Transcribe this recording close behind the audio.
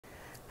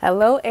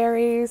Hello,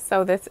 Aries.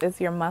 So this is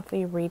your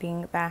monthly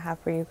reading that I have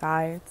for you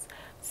guys.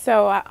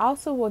 So I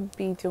also would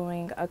be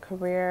doing a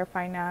career,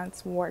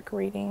 finance, work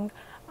reading.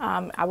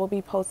 I will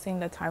be posting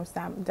the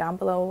timestamp down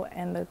below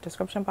in the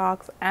description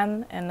box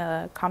and in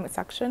the comment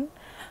section.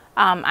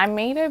 I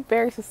made it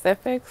very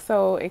specific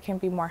so it can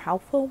be more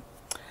helpful.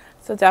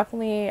 So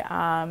definitely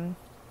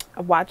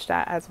watch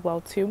that as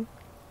well too.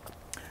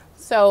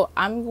 So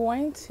I'm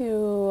going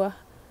to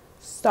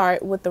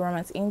start with the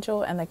Romance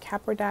Angel and the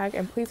Capricorn.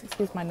 And please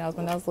excuse my nails.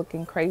 My nails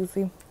looking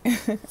crazy.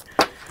 So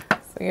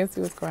you can see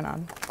what's going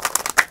on.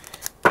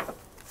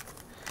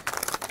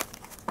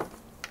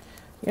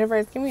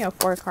 Universe, give me a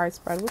 4-card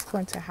spread. What's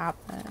going to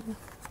happen?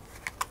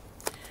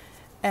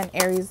 And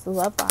Aries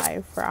love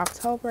life for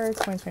October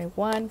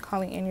 2021.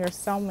 Calling in your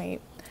soulmate.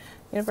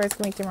 Universe,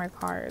 give me 3 more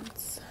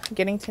cards.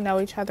 Getting to know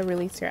each other.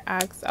 Release your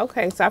ex.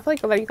 Okay, so I feel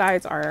like a lot of you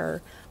guys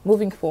are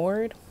moving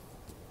forward.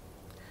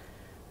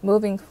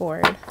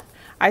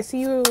 I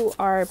see you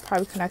are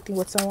probably connecting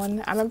with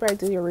someone. I remember I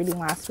did your reading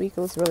last week.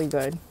 It was really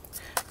good.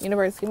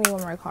 Universe, give me 1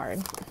 more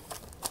card.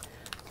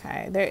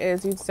 Okay, there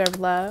is you deserve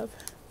love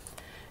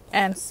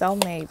and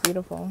soulmate.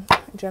 Beautiful.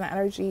 General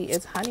energy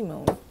is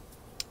honeymoon.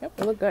 Yep,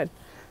 it looked good.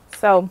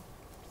 So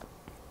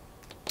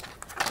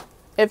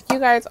if you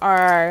guys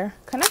are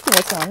connecting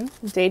with someone,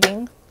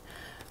 dating,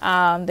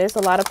 there's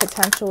a lot of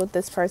potential with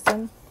this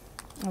person.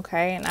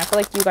 Okay, and I feel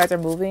like you guys are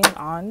moving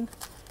on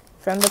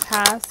from the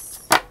past.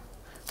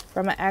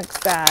 From an ex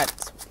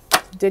that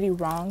did you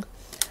wrong.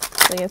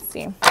 So let's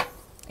see.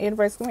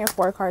 Universe, give me a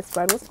 4-card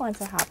spread. What's going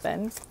to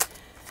happen?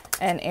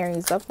 And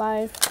Aries love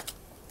life.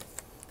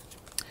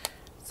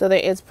 So there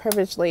is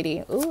privileged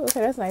lady. Ooh,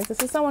 okay, that's nice.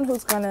 This is someone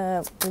who's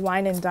gonna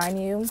wine and dine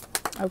you.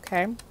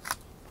 Okay.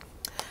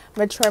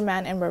 Mature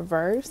man in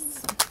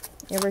reverse.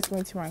 Universe, give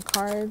me 2 more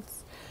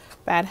cards.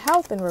 Bad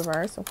health in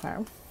reverse. Okay.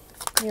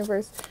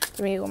 Universe,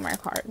 give me 1 more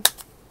card.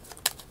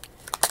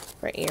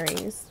 For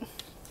Aries.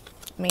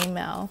 Main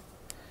male.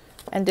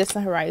 And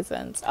distant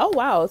horizons. Oh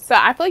wow, so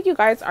I feel like you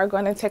guys are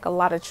going to take a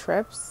lot of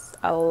trips.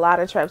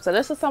 So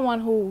this is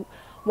someone who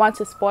wants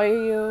to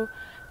spoil you.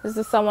 This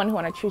is someone who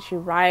wants to treat you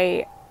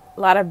right. A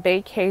lot of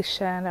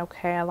vacation.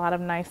 Okay, a lot of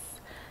nice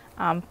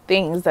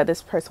things that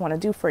this person want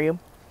to do for you.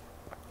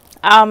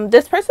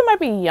 This person might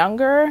be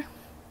younger.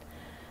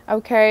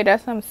 Okay,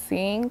 that's what I'm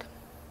seeing.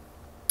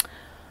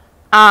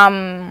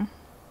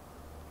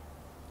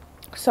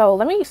 So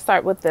let me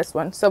start with this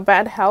one. So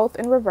bad health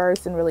in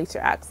reverse and release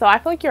your ex. So I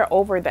feel like you're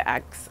over the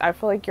ex. I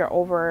feel like you're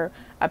over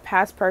a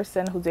past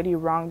person who did you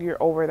wrong.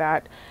 You're over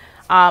that.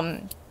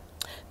 Then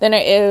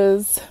it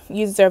is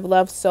you deserve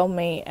love,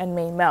 soulmate, and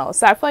main male.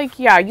 So I feel like,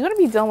 yeah, you're going to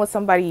be dealing with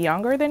somebody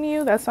younger than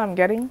you. That's what I'm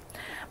getting.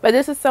 But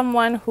this is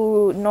someone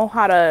who know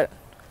how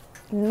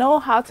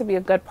to be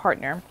a good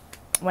partner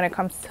when it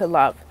comes to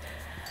love.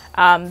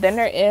 Then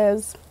there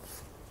is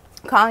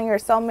calling your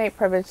soulmate,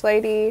 privileged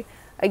lady.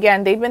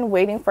 Again, they've been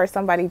waiting for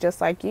somebody just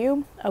like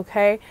you,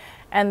 okay?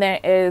 And there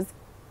is,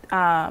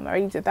 I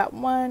already did that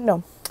one.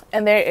 No.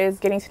 And there is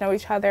getting to know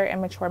each other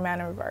and mature man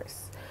in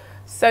reverse.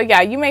 So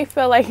yeah, you may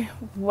feel like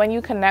when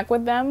you connect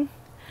with them,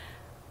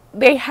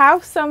 they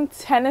have some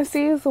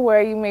tendencies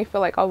where you may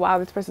feel like, oh wow,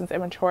 this person's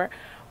immature.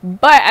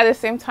 But at the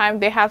same time,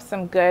 they have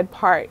some good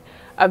part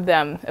of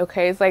them,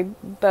 okay? It's like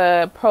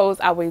the pros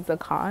outweighs the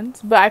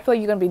cons. But I feel like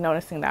you're going to be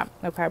noticing that,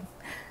 okay?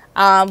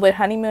 With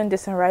honeymoon,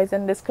 distant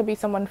horizon, this could be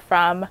someone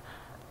from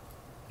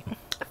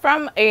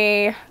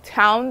a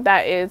town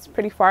that is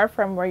pretty far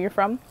from where you're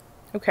from,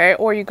 okay?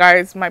 Or you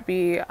guys might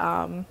be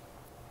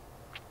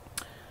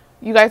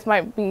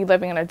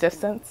living in a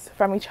distance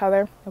from each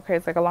other, okay?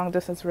 It's like a long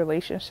distance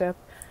relationship.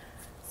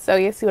 So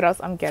you see what else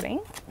I'm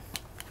getting.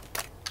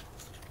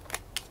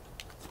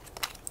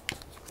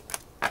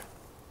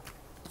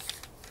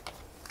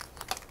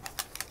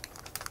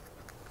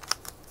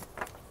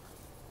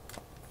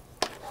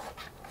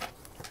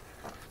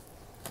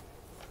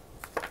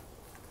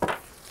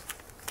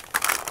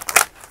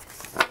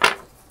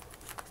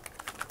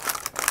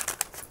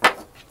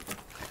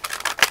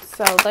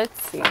 So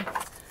let's see.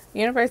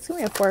 Universe, give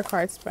me a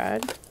 4-card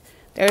spread.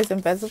 There's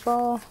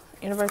invisible.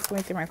 Universe, give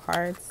me 3 more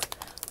cards.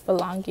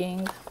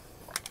 Belonging.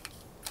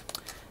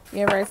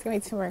 Universe, give me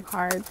 2 more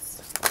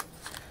cards.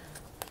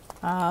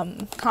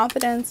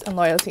 Confidence and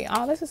loyalty.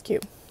 Oh, this is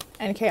cute.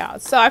 And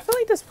chaos. So I feel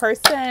like this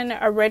person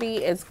already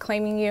is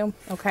claiming you.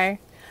 Okay,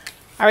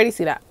 I already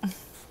see that.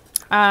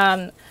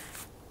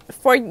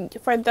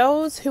 For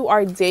those who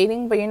are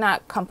dating but you're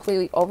not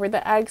completely over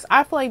the ex,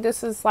 I feel like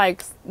this is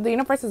like the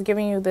universe is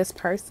giving you this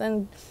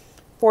person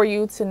for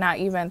you to not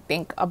even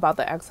think about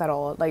the ex at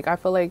all. Like I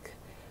feel like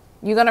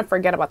you're gonna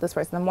forget about this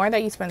person. The more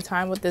that you spend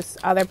time with this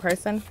other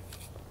person,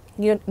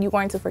 you're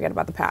going to forget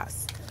about the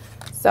past.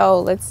 So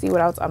let's see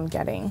what else I'm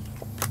getting.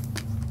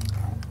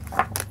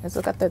 Let's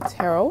look at the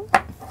tarot.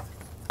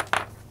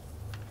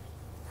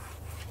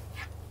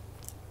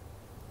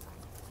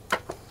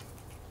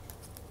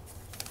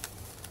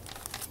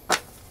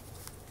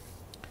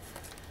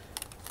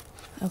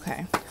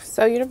 Okay,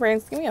 so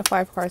universe, give me a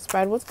 5-card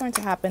spread. What's going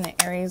to happen in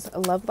Aries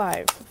love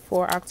life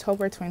for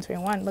October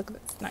 2021? Look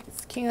at this,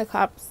 nice. King of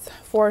Cups,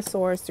 4 of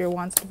Swords, 3 of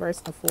Wands in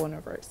reverse, and Fool in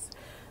reverse.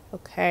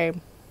 Okay,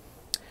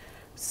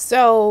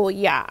 so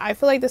yeah, I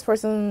feel like this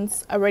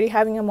person's already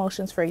having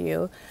emotions for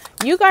you.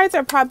 You guys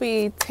are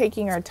probably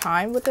taking your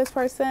time with this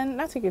person.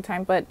 Not taking your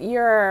time, but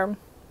you're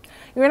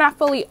not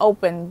fully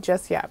open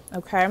just yet.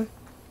 Okay,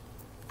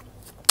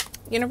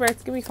 universe,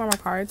 give me 4 more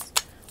cards.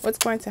 What's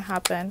going to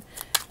happen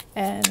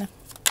in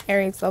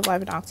Aries love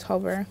life in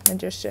October?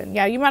 Magician.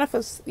 Yeah, you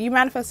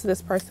manifested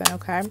this person.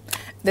 Okay,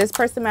 this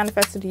person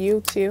manifested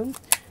you too.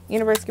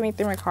 Universe, give me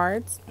 3 more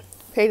cards.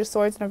 Page of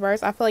Swords in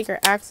reverse. I feel like your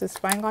ex is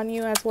spying on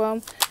you as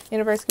well.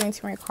 Universe, give me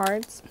 2 more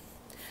cards.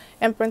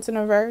 Empress in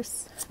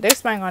reverse. They're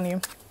spying on you.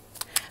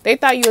 They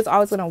thought you was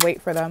always going to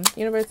wait for them.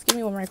 Universe, give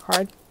me 1 more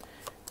card.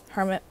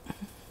 Hermit.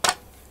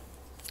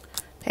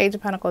 Page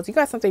of Pentacles. You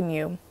got something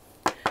new.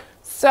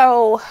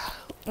 So,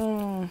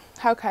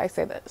 how can I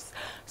say this?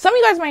 Some of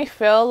you guys might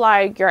feel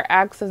like your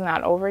ex is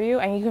not over you,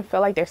 and you can feel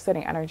like they're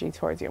sending energy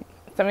towards you.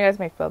 Some of you guys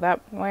may feel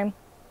that way.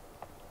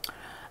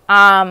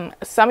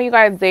 Some of you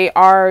guys, they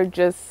are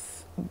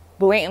just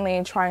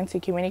blatantly trying to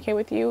communicate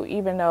with you,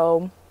 even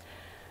though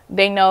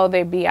they know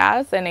they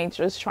BS and they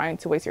just trying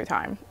to waste your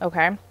time.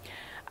 Okay.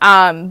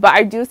 But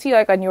I do see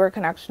like a newer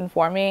connection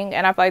forming,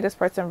 and I feel like this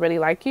person really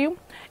like you.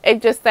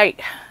 It just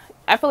like,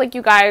 I feel like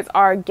you guys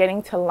are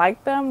getting to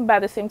like them, but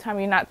at the same time,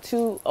 you're not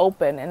too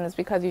open, and it's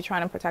because you're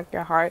trying to protect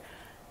your heart.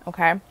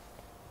 Okay.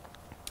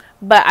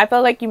 But I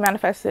feel like you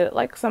manifested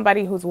like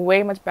somebody who's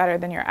way much better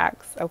than your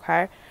ex.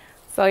 Okay.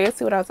 So let's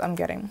see what else I'm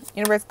getting.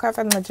 Universe,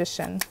 clarify the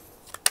Magician.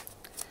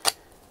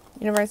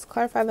 Universe,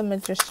 clarify the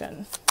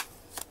Magician.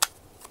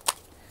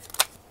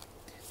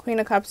 Queen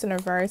of Cups in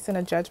reverse and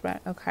a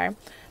Judgment. Okay.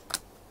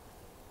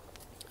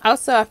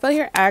 Also, I feel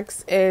your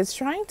ex is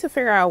trying to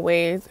figure out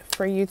ways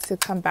for you to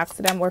come back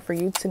to them or for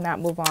you to not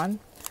move on.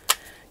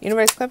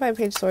 Universe, clarify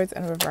Page of Swords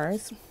in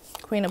reverse.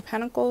 Queen of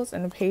Pentacles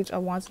and the Page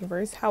of Wands in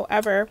reverse.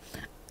 However,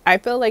 I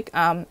feel like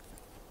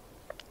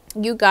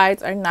you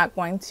guys are not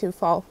going to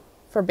fall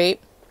for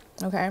bait.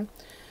 Okay.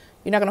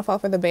 You're not going to fall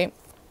for the bait.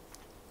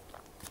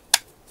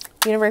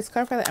 Universe,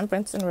 clarify the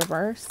Empress in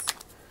reverse.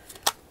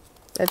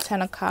 The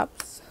 10 of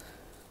Cups.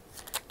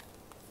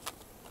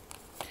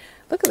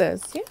 Look at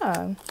this.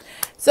 Yeah.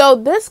 So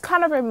this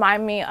kind of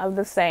remind me of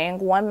the saying,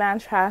 one man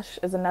trash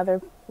is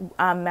another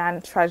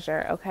man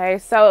treasure. Okay.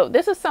 So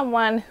this is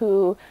someone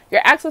who,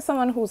 your ex was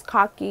someone who's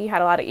cocky,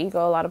 had a lot of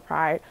ego, a lot of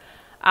pride.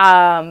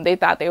 They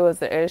thought they was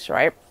the ish,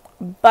 right?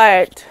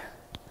 And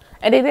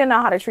they didn't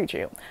know how to treat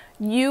you.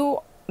 You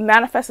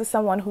manifested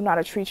someone who know how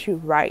to treat you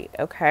right.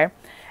 Okay.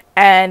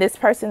 And this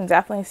person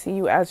definitely see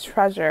you as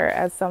treasure,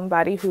 as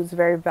somebody who's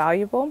very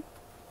valuable.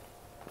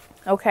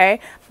 Okay.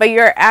 But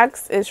your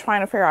ex is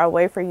trying to figure out a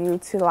way for you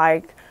to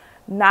like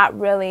not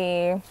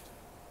really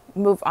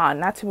move on,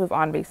 not to move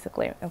on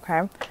basically.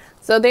 Okay.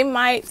 So they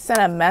might send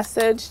a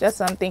message. That's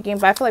what I'm thinking.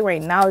 But I feel like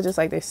right now it's just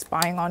like they're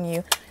spying on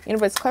you.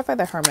 Universe, clarify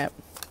the Hermit.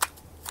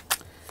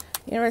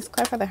 Universe,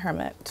 clarify the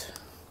Hermit.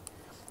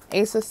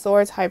 Ace of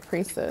Swords, High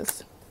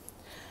Priestess.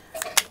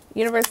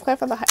 Universe,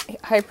 clarify the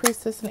High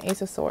Priestess and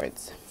Ace of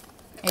Swords.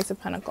 Ace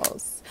of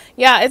Pentacles.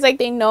 Yeah, it's like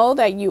they know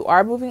that you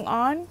are moving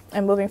on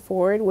and moving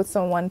forward with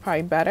someone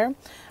probably better.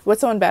 With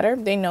someone better.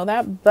 They know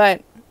that.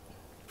 But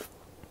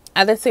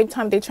at the same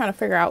time, they're trying to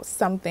figure out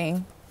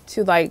something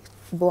to like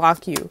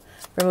block you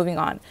from moving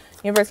on.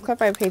 Universe,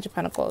 clarify Page of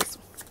Pentacles.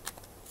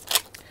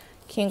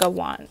 King of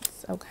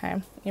Wands.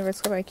 Okay. Universe,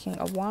 clarify King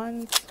of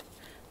Wands.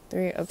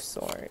 3 of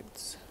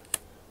Swords.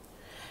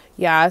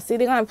 Yeah, see,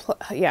 they're gonna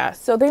yeah,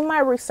 so they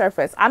might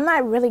resurface. I'm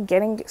not really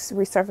getting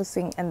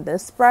resurfacing in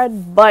this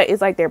spread, but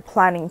it's like they're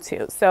planning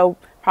to. So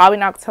probably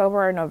in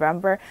October or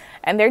November,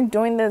 and they're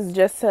doing this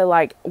just to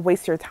like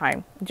waste your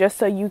time, just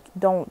so you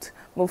don't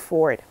move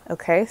forward.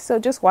 Okay, so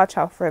just watch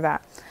out for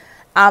that.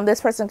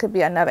 This person could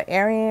be another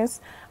Aries.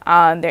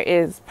 There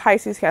is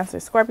Pisces, Cancer,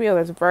 Scorpio.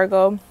 There's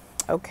Virgo.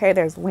 Okay,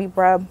 there's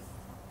Libra.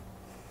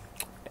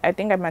 I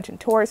think I mentioned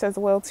Taurus as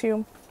well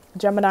too.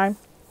 Gemini.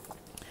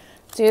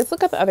 So let's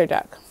look at the other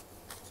deck.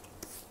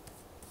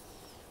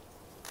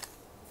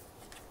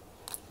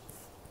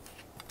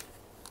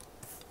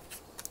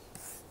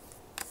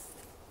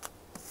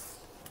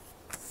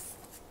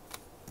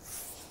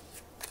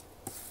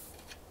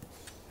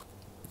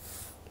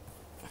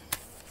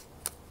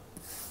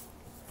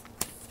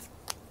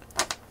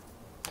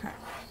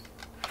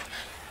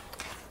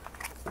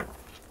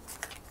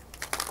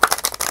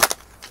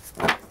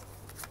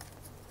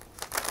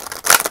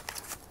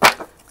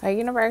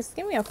 Universe,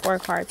 give me a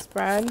 4-card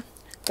spread.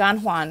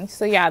 Don Juan.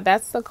 So yeah,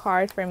 that's the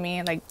card for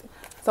me. Like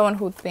someone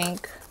who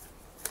think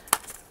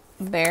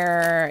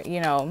they're,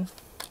 you know,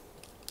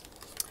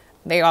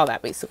 they all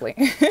that basically.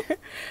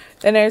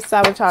 Then there's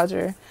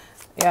Sabotager.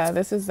 Yeah,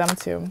 this is them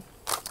too.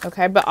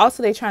 Okay, but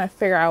also they trying to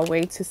figure out a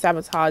way to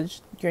sabotage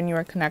your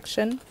newer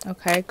connection.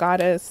 Okay,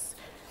 Goddess.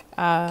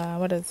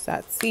 What is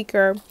that?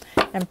 Seeker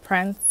and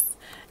Prince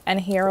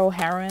and Hero,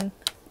 Heron.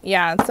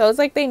 Yeah, so it's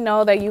like they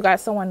know that you got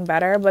someone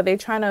better, but they're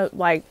trying to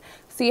like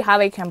see how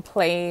they can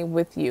play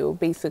with you,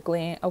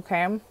 basically.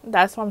 Okay,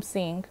 that's what I'm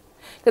seeing.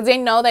 Because they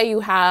know that you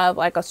have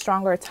like a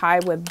stronger tie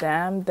with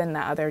them than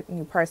the other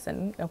new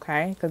person.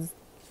 Okay, because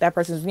that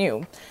person's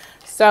new.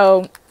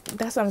 So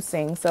that's what I'm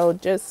seeing. So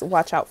just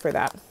watch out for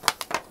that.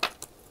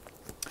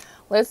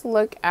 Let's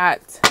look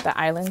at the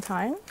island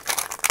time.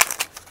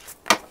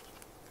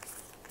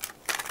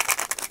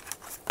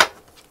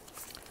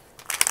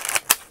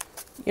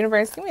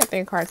 Universe, give me a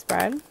 3-card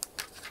spread.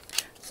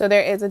 So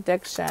there is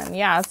addiction.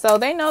 Yeah, so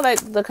they know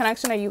that the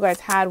connection that you guys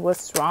had was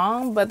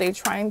strong, but they're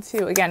trying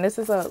to, again, this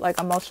is a like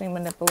emotional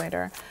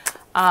manipulator.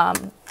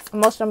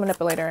 Emotional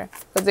manipulator.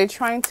 Because they're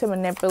trying to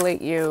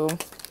manipulate you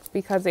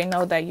because they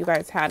know that you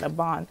guys had a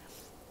bond.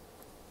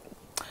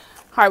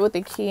 Heart with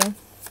the key.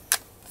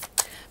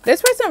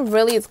 This person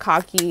really is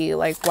cocky.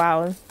 Like,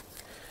 wow.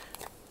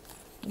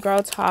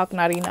 Girl talk,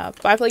 not enough.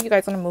 But I feel like you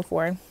guys want to move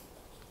forward.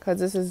 Because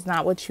this is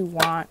not what you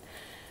want.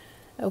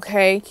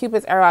 Okay,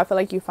 Cupid's arrow. I feel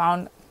like you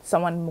found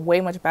someone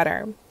way much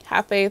better.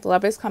 Have faith,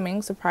 love is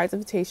coming, surprise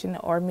invitation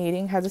or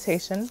meeting,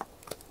 hesitation.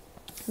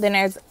 Then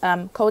there's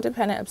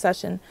codependent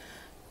obsession,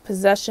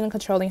 possession,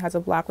 controlling, has a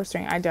block,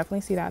 restraint. I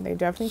definitely see that. They're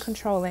definitely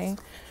controlling.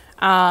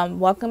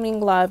 Welcoming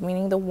love,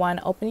 meaning the one,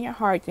 opening your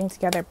heart, getting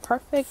together,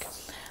 perfect.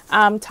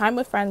 Time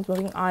with friends,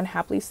 moving on,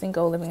 happily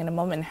single, living in a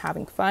moment and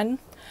having fun.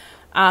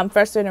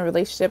 Frustrated in a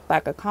relationship,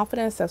 lack of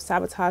confidence,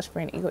 self-sabotage,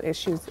 brain ego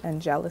issues,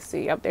 and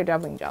jealousy. Yep, they're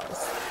definitely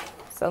jealous.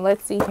 So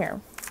let's see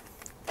here.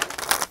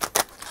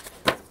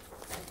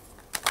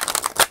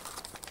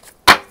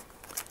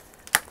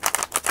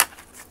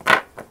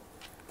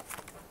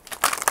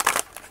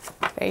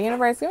 Okay,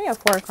 universe, give me a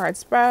 4-card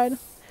spread.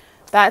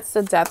 That's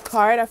the death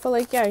card. I feel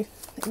like, yeah,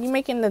 you're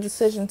making the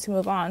decision to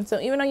move on. So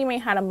even though you may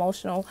have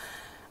emotional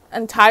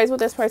and ties with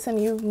this person,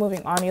 you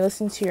moving on. You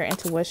listen to your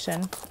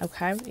intuition.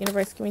 Okay,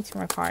 universe, give me 2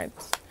 more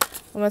cards.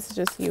 What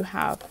messages you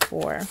have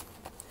for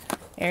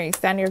Aries?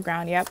 Stand your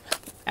ground. Yep.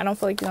 I don't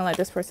feel like you're gonna let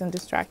this person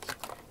distract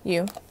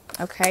you.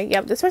 Okay.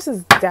 Yep. This person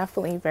is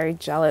definitely very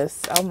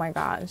jealous. Oh my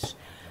gosh,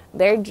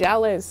 they're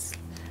jealous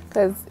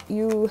because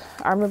you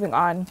are moving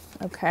on.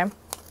 Okay.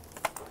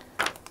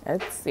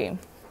 Let's see.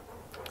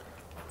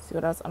 Let's see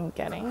what else I'm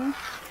getting.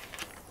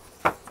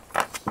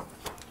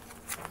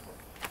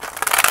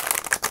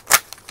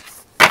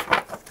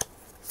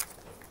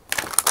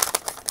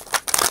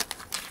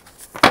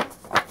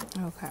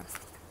 Okay.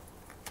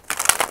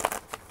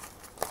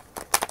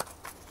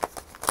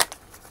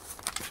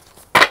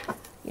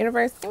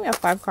 Universe, give me a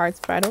 5-card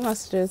spread. What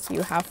messages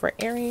you have for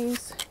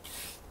Aries?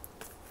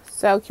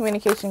 So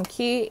communication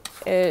key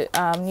is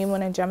new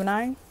moon in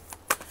Gemini.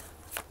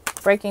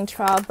 Breaking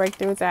trial,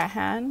 breakthroughs at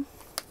hand.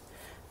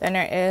 Then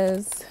there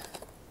is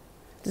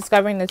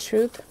discovering the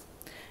truth.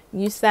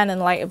 You stand in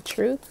light of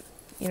truth.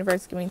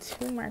 Universe, give me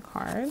 2 more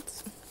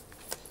cards.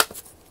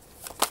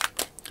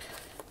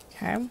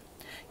 Okay.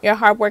 Your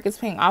hard work is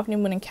paying off. New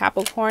moon in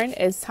Capricorn.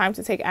 It's time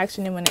to take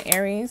action. New moon in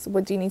Aries.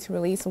 What do you need to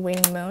release?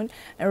 Waning moon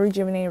and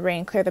rejuvenating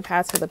rain. Clear the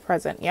past for the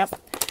present. Yep.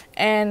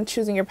 And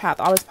choosing your path.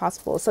 Always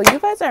possible. So you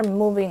guys are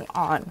moving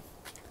on.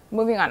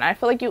 Moving on. I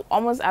feel like you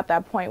almost at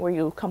that point where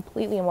you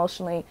completely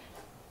emotionally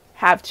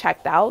have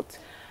checked out.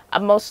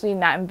 Emotionally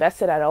not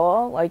invested at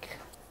all. Like,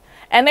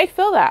 and they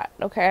feel that.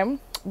 Okay.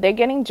 They're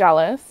getting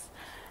jealous.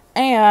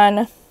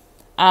 And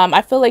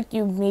I feel like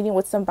you're meeting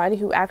with somebody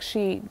who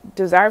actually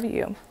deserves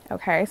you.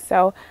 Okay,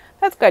 so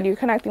that's good. You're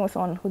connecting with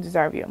someone who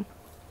deserves you.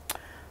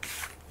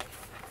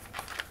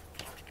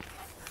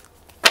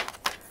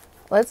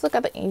 Let's look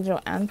at the angel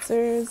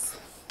answers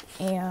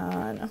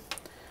and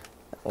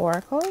the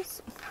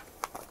oracles.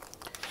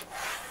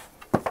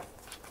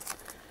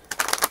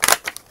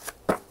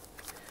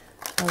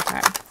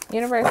 Okay,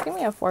 universe, give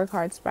me a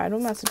 4-card spread.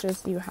 What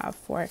messages do you have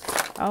for?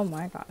 Oh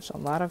my gosh, a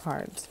lot of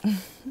cards.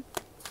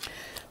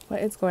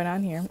 What is going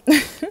on here?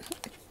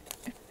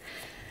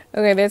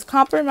 Okay, there's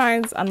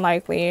compromise,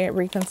 unlikely,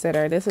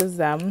 reconsider. This is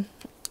them.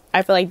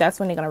 I feel like that's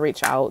when they're going to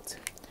reach out.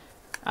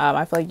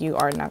 I feel like you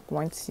are not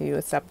going to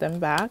accept them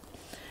back.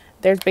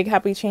 There's big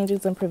happy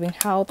changes, improving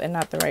health, and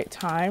not the right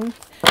time.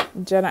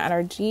 Jenna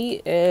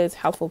energy is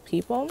helpful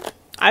people.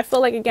 I feel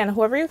like, again,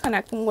 whoever you're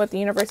connecting with, the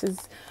universe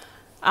is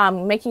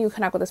making you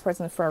connect with this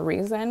person for a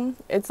reason.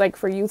 It's like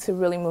for you to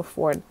really move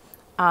forward.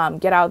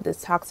 Get out of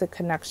this toxic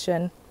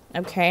connection,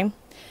 okay?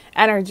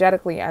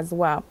 Energetically as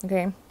well,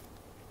 okay?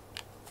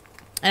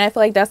 And I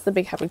feel like that's the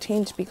big happy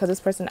change because this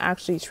person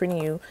actually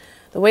treating you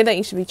the way that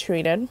you should be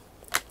treated.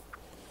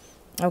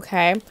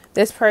 Okay.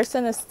 This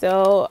person is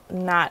still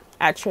not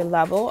at your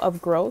level of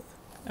growth.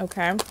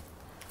 Okay.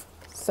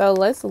 So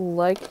let's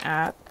look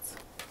at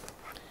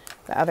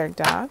the other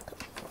deck.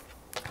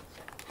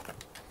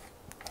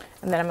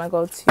 And then I'm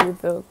going to go to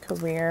the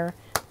career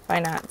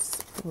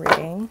finance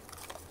reading.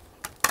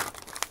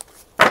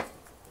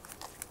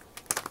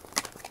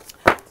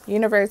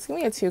 Universe, give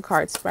me a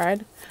 2-card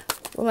spread.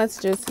 What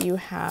messages do you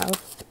have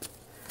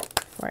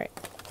for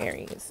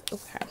Aries?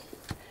 Okay.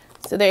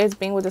 So there is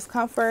being with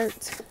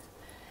discomfort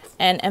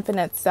and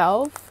infinite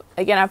self.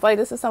 Again, I feel like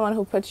this is someone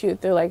who puts you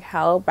through like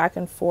hell back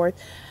and forth.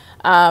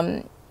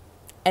 And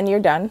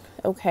you're done.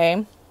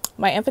 Okay.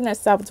 My infinite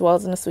self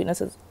dwells in the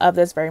sweetness of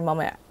this very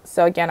moment.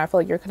 So again, I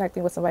feel like you're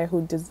connecting with somebody who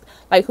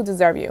who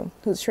deserve you,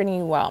 who's treating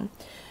you well.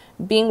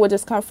 Being with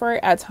discomfort,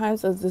 at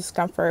times of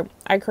discomfort,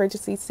 I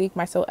courageously seek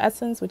my soul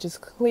essence, which is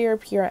clear,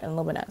 pure, and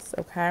luminous.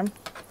 Okay.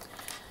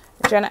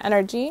 Jenna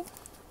energy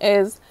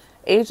is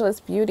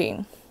ageless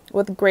beauty.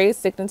 With grace,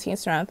 dignity, and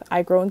strength,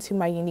 I grow into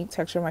my unique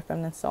texture of my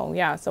feminine soul.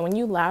 Yeah. So when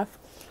you left,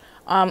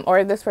 or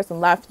if this person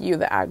left you,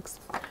 the ex,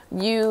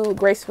 you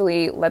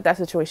gracefully let that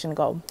situation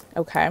go.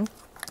 Okay.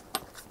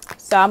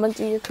 So I'm going to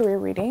do your career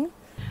reading.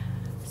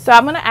 So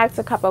I'm going to ask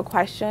a couple of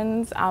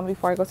questions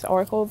before I go to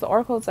oracles. The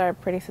oracles are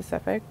pretty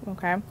specific.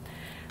 Okay.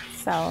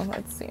 So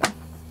let's see.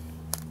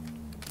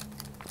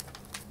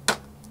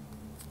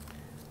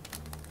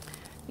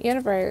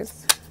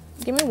 Universe,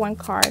 give me one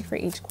card for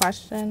each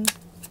question.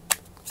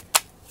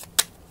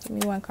 Give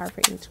me one card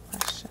for each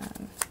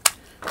question.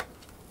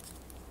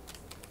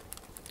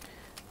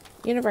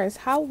 Universe,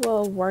 how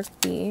will work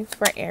be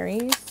for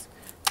Aries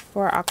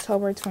for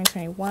October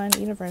 2021?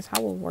 Universe,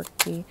 how will work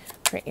be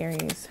for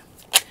Aries?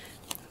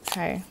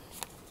 Okay.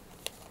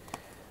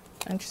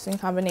 Interesting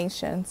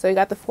combination. So you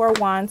got the 4 of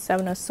Wands,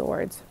 7 of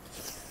Swords.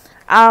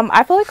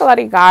 I feel like a lot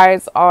of you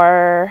guys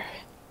are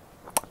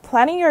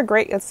planning your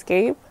great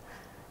escape.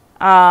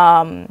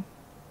 You're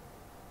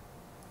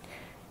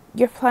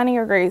planning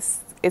your great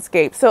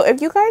escape. So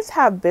if you guys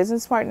have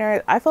business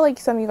partners, I feel like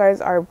some of you guys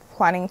are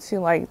planning to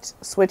like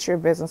switch your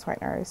business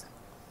partners.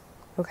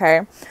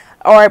 Okay.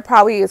 Or it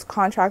probably is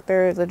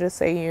contractors. Let's just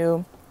say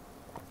you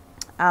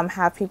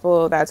have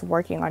people that's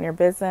working on your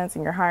business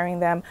and you're hiring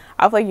them.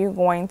 I feel like you're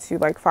going to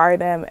like fire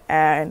them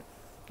and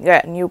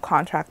get new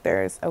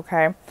contractors.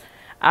 Okay.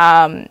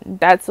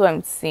 That's what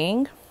I'm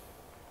seeing.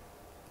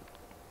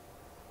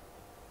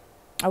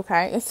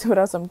 Okay. Let's see what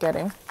else I'm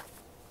getting.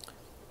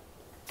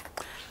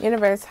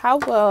 Universe, how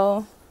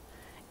will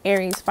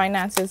Aries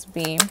finances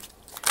be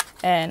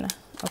in,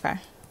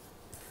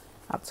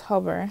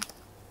 October?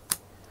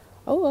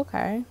 Oh,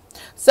 okay.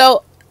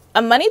 So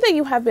a money that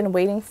you have been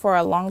waiting for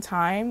a long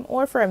time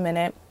or for a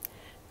minute,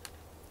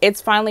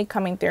 it's finally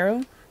coming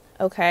through.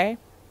 Okay.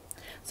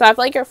 So I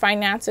feel like your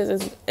finances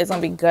is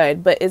going to be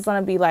good, but it's going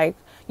to be like,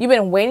 you've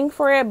been waiting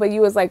for it, but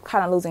you was like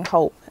kind of losing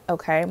hope.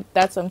 Okay.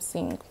 That's what I'm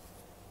seeing.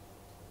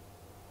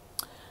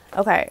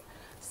 Okay.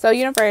 So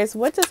universe,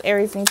 what does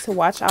Aries need to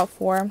watch out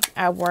for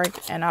at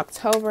work in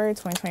October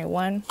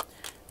 2021?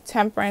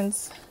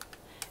 Temperance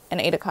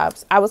and 8 of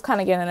Cups. I was kind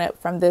of getting it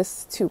from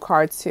this 2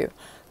 cards too.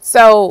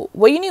 So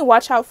what you need to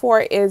watch out for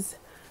is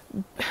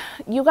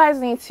you guys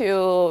need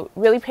to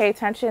really pay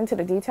attention to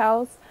the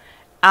details.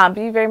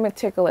 Be very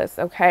meticulous,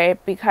 okay?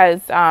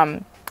 Because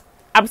I'm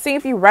seeing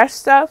if you rush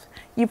stuff,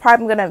 you're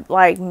probably going to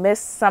like miss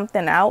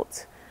something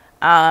out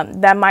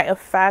that might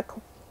affect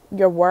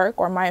your work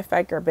or might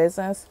affect your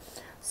business.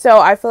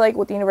 So I feel like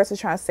what the universe is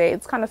trying to say,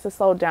 it's kind of to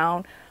slow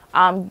down.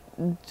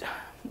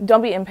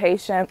 Don't be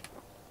impatient.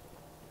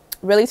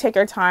 Really take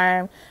your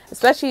time,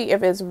 especially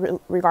if it's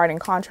regarding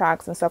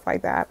contracts and stuff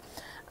like that.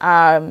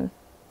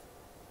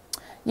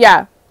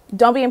 Yeah,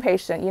 don't be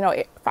impatient. You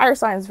know, fire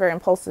sign is very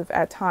impulsive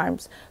at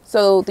times.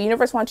 So the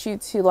universe wants you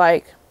to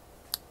like,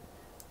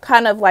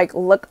 kind of like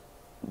look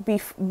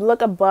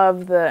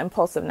above the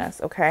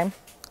impulsiveness. Okay,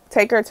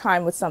 take your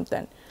time with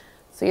something.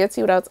 So let's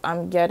see what else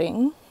I'm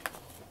getting.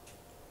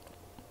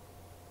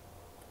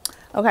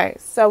 Okay,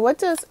 so what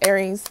does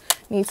Aries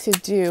need to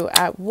do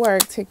at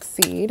work to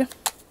exceed?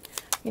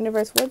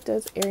 Universe, what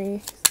does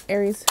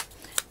Aries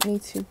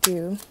need to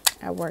do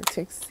at work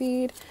to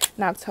exceed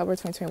in October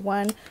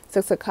 2021?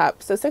 6 of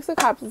Cups. So 6 of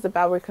Cups is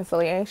about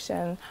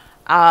reconciliation.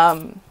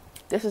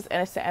 This is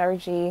innocent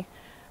energy,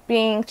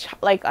 being kind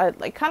of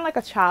like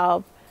a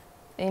child.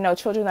 You know,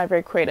 children are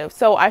very creative.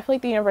 So I feel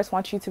like the universe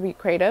wants you to be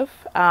creative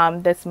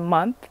this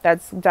month.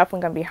 That's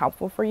definitely going to be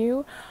helpful for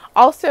you.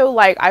 Also,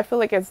 like, I feel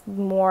like it's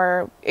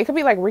more, it could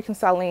be like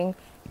reconciling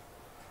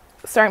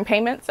certain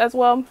payments as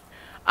well.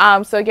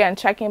 So again,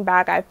 checking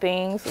back at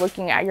things,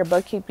 looking at your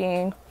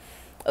bookkeeping,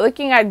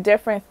 looking at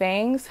different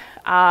things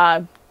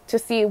to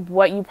see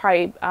what you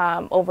probably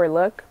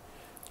overlook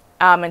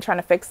and trying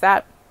to fix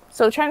that.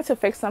 So trying to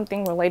fix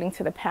something relating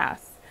to the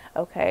past.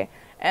 Okay.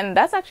 And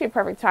that's actually a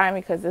perfect time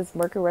because it's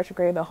Mercury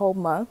retrograde the whole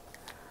month.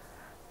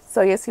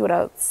 So you see what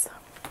else.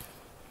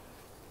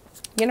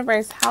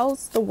 Universe,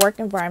 how's the work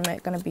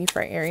environment going to be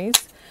for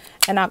Aries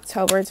in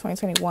October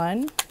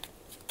 2021?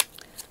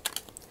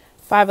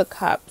 5 of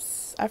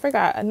Cups. I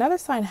forgot. Another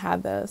sign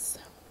had this.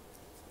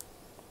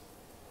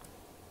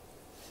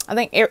 I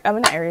think I'm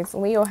in Aries.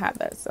 Leo had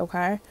this.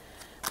 Okay.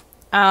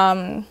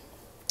 So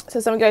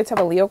some of you guys have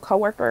a Leo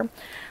coworker.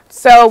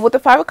 So with the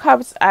 5 of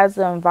Cups as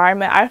the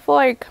environment, I feel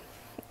like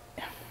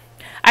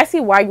I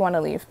see why you want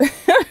to leave.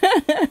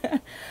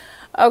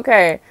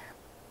 Okay.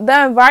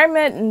 The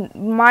environment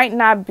might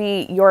not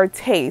be your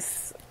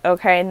taste,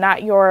 okay?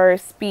 Not your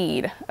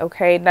speed,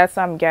 okay? That's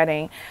what I'm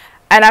getting.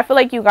 And I feel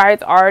like you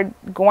guys are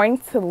going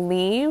to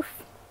leave,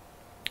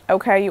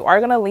 okay? You are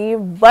going to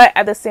leave, but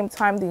at the same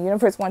time, the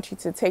universe wants you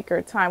to take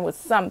your time with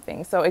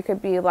something. So it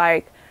could be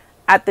like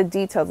at the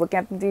details, looking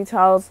at the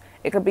details.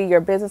 It could be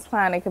your business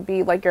plan. It could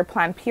be like your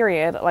plan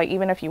period. Like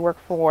even if you work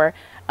for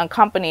a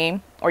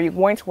company or you're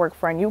going to work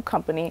for a new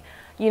company,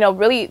 you know,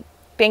 really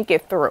think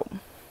it through.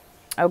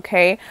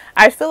 Okay.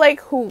 I feel like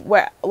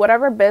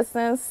whatever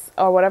business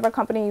or whatever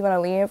company you're going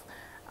to leave,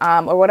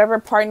 or whatever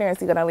partners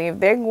you're going to leave,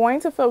 they're going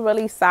to feel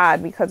really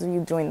sad because of you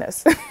doing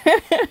this.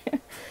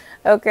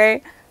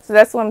 Okay. So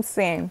that's what I'm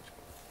seeing.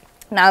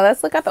 Now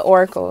let's look at the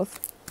oracles.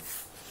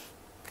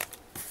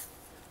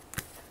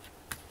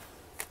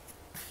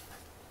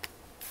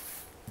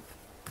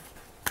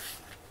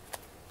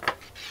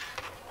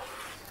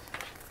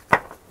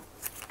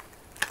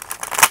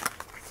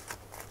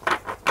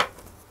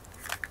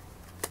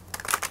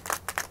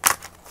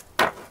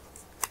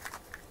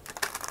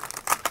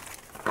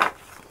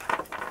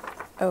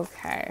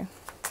 Okay.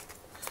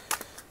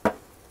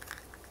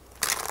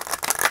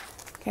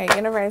 Okay,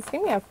 universe,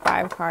 give me a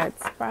 5-card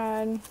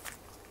spread.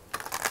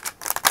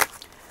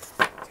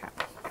 Okay.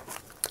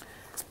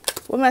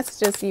 What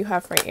messages do you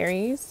have for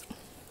Aries?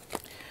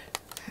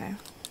 Okay.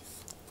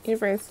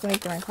 Universe, give me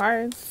 3 more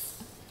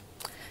cards.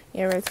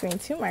 Universe, give me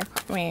 2 more.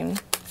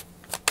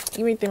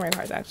 Give me 3 more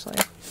cards actually.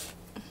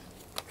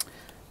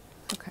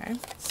 Okay.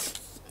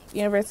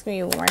 Universe, give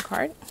me 1 more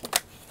card.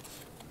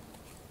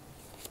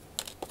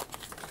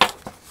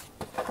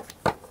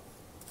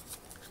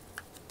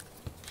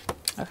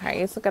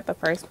 Okay, let's look at the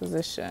first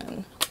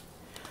position.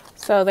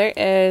 So there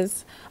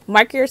is,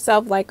 mark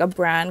yourself like a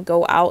brand,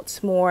 go out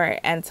more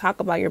and talk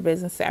about your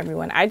business to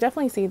everyone. I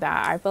definitely see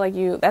that. I feel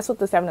like that's what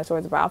the 7 of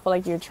Swords is about. I feel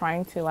like you're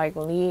trying to like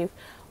leave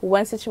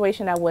one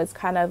situation that was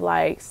kind of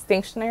like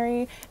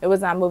stationary. It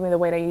was not moving the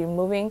way that you're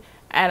moving.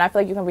 And I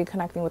feel like you can be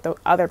connecting with the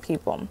other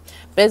people.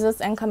 Business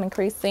income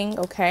increasing.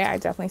 Okay, I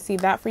definitely see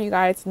that for you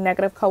guys.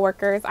 Negative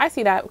coworkers. I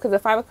see that because the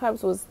 5 of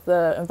Cups was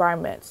the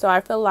environment. So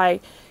I feel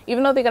like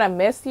even though they're going to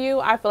miss you,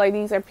 I feel like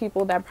these are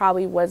people that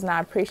probably was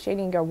not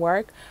appreciating your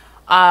work,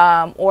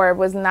 or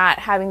was not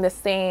having the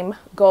same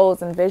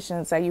goals and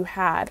visions that you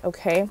had.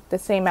 Okay, the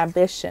same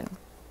ambition.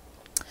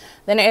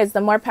 Then it is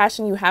the more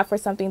passion you have for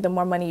something, the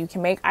more money you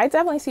can make. I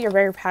definitely see you're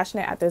very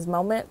passionate at this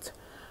moment.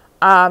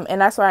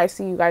 And that's why I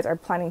see you guys are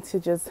planning to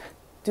just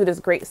do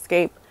this great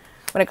escape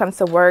when it comes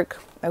to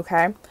work.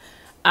 Okay.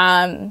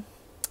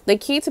 The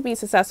key to be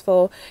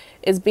successful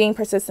is being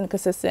persistent and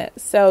consistent.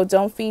 So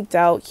don't feed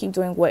doubt. Keep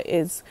doing what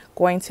is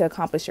going to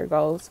accomplish your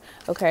goals.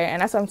 Okay.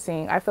 And that's what I'm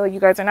seeing. I feel like you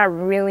guys are not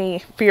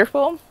really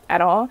fearful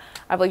at all.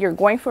 I feel like you're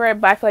going for it,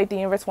 but I feel like the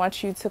universe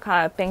wants you to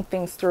kind of think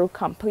things through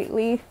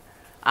completely.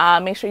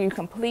 Make sure you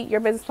complete your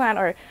business plan,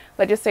 or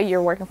let's just say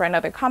you're working for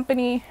another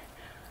company.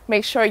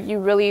 Make sure you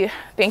really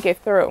think it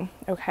through.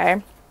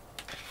 Okay.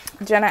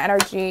 Jenna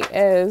energy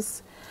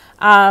is,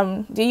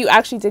 do you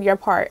actually did your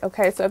part?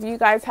 Okay, so if you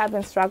guys have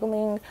been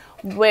struggling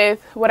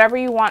with whatever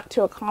you want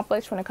to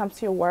accomplish when it comes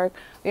to your work,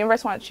 the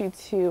universe wants you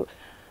to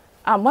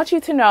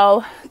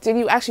know, did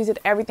you actually did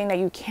everything that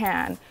you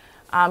can,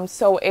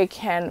 so it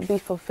can be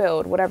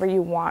fulfilled, whatever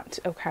you want.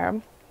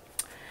 Okay,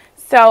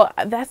 so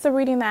that's the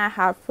reading that I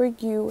have for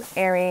you,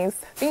 Aries.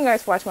 Thank you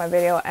guys for watching my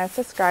video and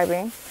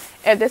subscribing.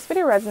 If this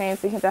video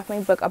resonates, you can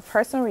definitely book a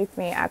personal read with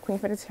me at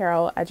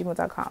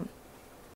queenfredatarot@gmail.com.